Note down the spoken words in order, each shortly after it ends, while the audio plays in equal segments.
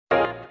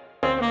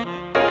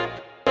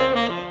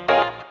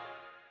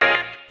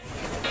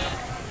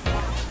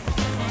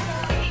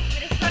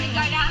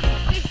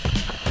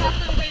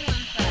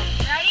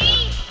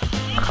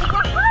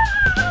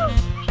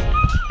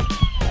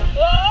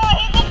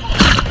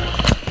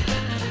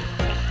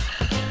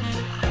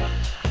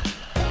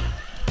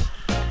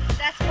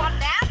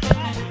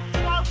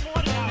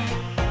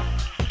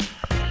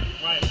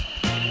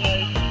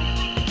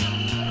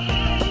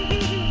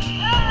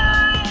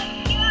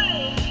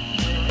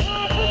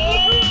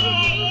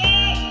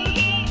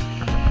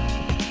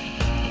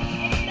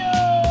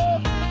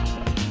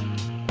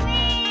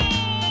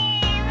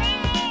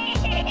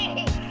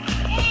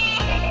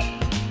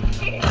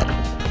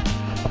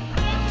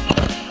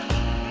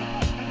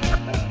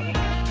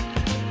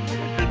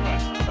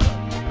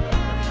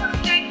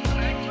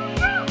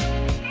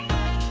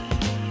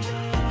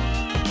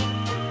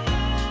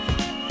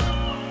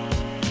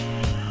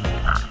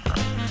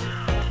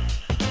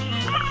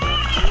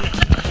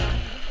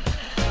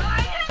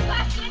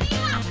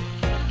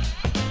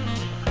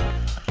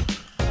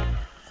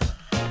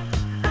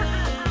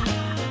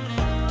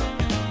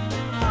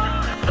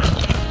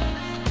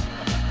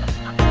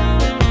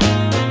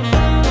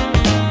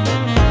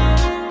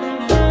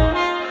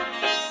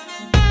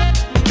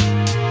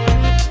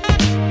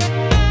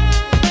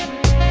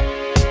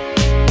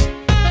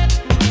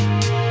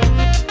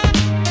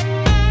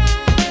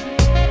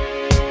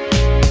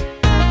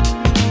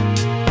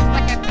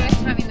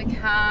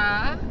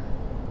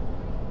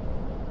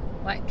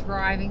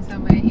driving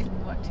somewhere in,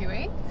 what, 2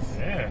 weeks?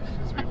 Yeah, it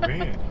feels a bit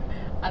weird.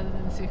 Other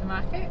than the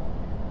supermarket.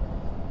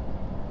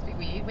 It's a bit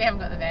weird. We haven't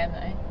got the van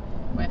though.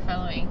 We're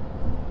following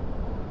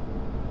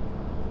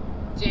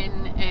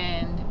Jen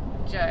and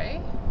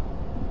Joe,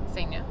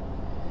 Senior,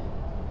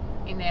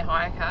 in their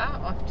hire car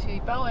off to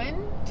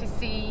Bowen to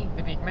see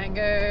the Big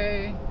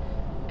Mango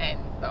and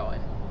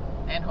Bowen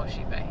and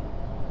Horseshoe Bay.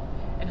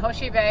 And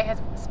Horseshoe Bay has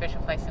a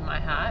special place in my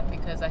heart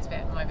because I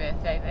spent my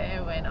birthday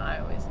there when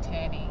I was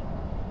turning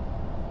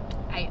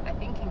 8, I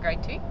think, in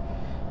grade 2.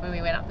 When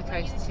we went up the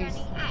coast to... 8?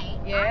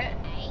 Yeah.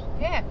 8?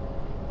 Yeah.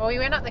 Well, we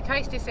went up the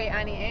coast to see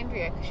Auntie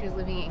Andrea because she was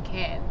living in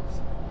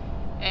Cairns.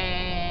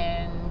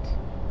 And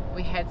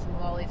we had some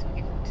lollies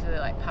we given to the,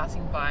 like,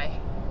 passing by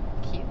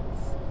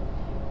kids.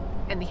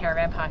 And the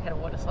caravan park had a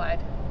water slide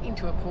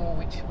into a pool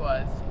which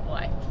was,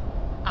 like,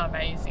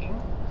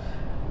 amazing.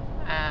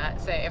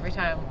 So every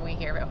time we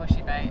hear about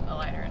Horseshoe Bay,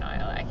 Elena and I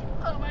are like,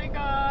 oh my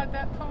god,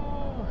 that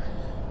pool.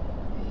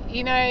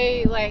 You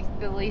know, like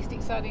the least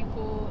exciting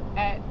pool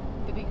at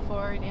the Big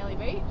Four in Airlie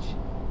Beach?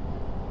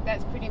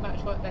 That's pretty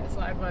much what that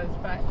slide was,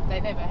 but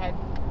they never had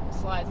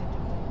slides into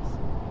pools.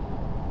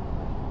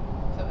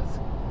 So it was,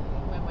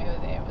 when we were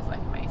there, it was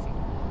like amazing.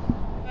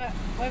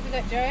 What have we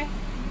got, Joe?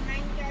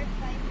 Mango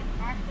flavoured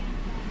sparkling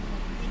from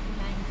Big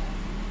Mango.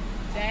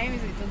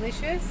 James, is it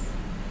delicious?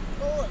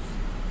 Of course.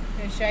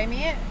 Can you show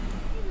me it?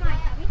 My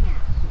cubby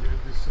house. Yeah,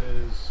 this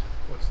says,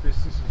 what's this?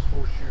 This is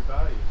Horseshoe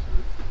Bay, isn't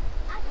it?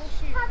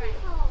 Horseshoe Bay.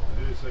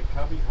 There's a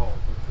cubby hole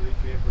to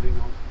keep everything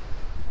on. What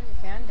have you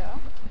found, Doll?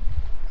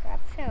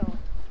 Crab shell.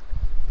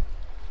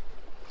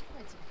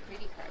 It's a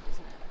pretty crab,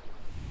 isn't it?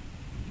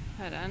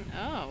 Hold on.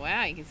 Oh,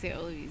 wow, you can see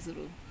all of these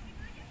little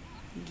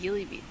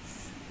gilly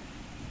bits.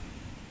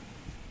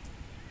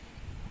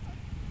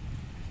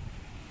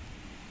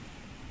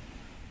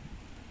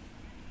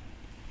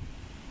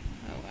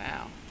 Oh,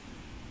 wow.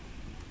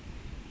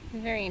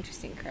 Very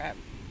interesting crab.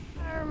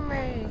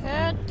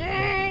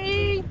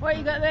 What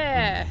you got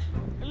there?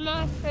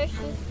 My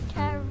precious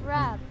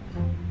crab.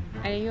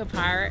 Are you a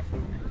pirate?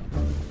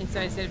 And so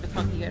instead of a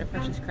cock, you got a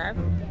precious crab?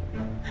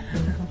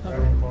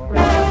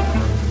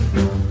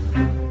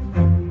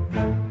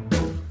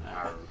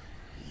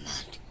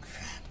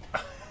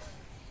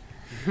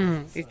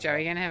 Is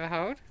Joey going to have a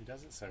hold? He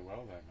does it so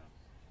well though, Mum.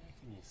 How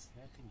can you?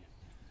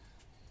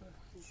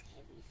 He's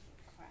heavy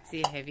for crab. Is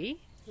he heavy?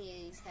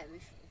 He is heavy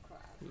for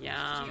crab.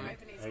 Yum. Did you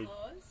open his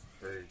claws?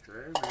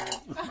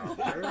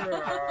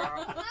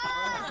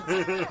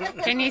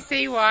 Can you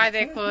see why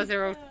their claws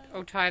are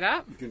all tied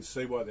up? You can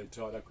see why they're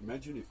tied up.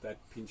 Imagine if that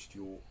pinched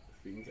your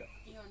finger.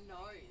 Your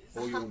nose.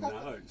 Or your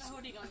nose.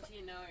 Holding onto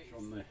your nose.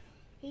 From there.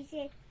 He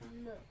said,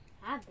 look,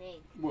 how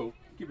big? Well,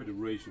 give it a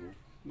reasonable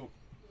look.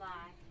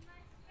 Like.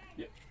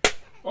 Yeah.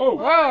 Oh!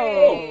 Whoa!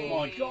 Oh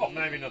my god!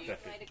 Maybe not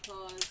that big.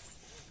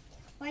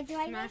 Why do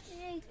I not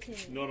do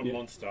to? Not a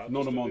monster. Not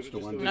just a monster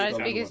little, one. Not as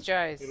Just big one. as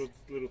Joe's.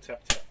 Little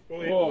tap tap.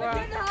 Oh, yeah. Oh. I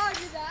don't know how to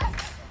do that.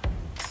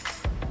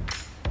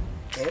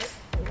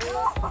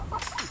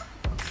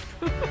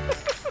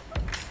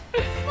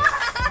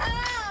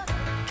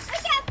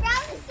 Look how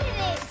brown it is.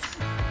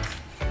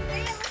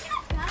 Look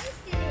how brown it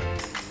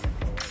is.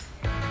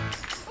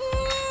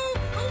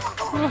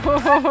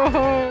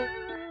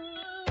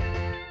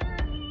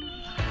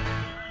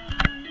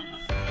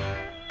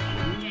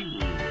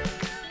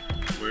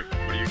 What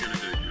are you going to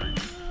do,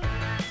 James?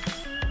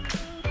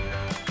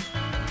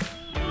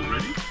 You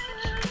ready?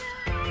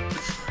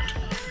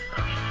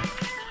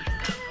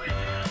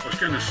 I was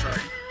going to say,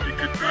 you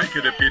could make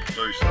it a bit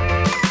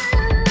looser.